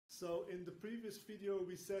So in the previous video,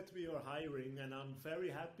 we said we are hiring, and I'm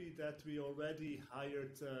very happy that we already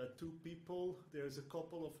hired 2 people. There's a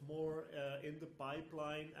couple of more in the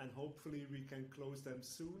pipeline, and hopefully we can close them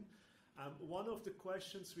soon. One of the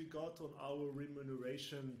questions we got on our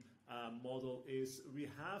remuneration model is we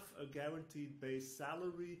have a guaranteed base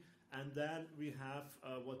salary, and then we have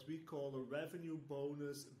what we call a revenue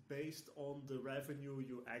bonus based on the revenue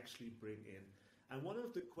you actually bring in. And one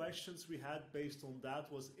of the questions we had based on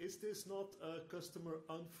that was, is this not a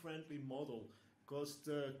customer-unfriendly model? Because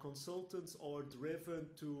the consultants are driven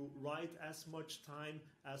to write as much time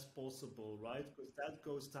as possible, right? Because that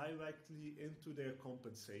goes directly into their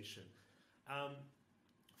compensation.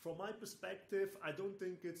 From my perspective, I don't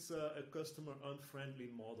think it's a customer-unfriendly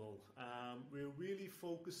model. We're really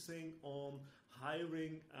focusing on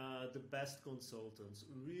hiring the best consultants,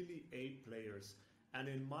 really A players. And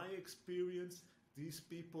in my experience, these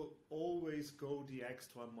people always go the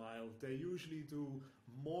extra mile. They usually do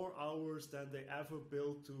more hours than they ever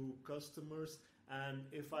bill to customers. And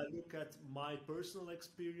if I look at my personal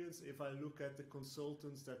experience, if I look at the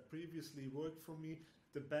consultants that previously worked for me,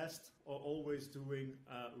 the best are always doing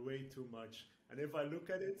way too much. And if I look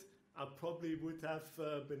at it, I probably would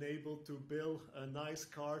have been able to bill a nice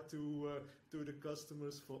car to the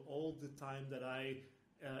customers for all the time that I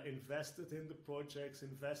invested in the projects,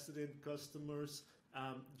 invested in customers,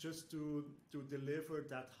 just to deliver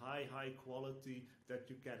that high quality that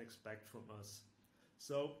you can expect from us.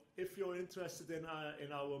 So if you're interested in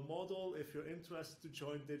our model, if you're interested to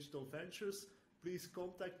join Digital Ventures, please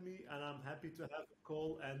contact me and I'm happy to have a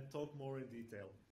call and talk more in detail.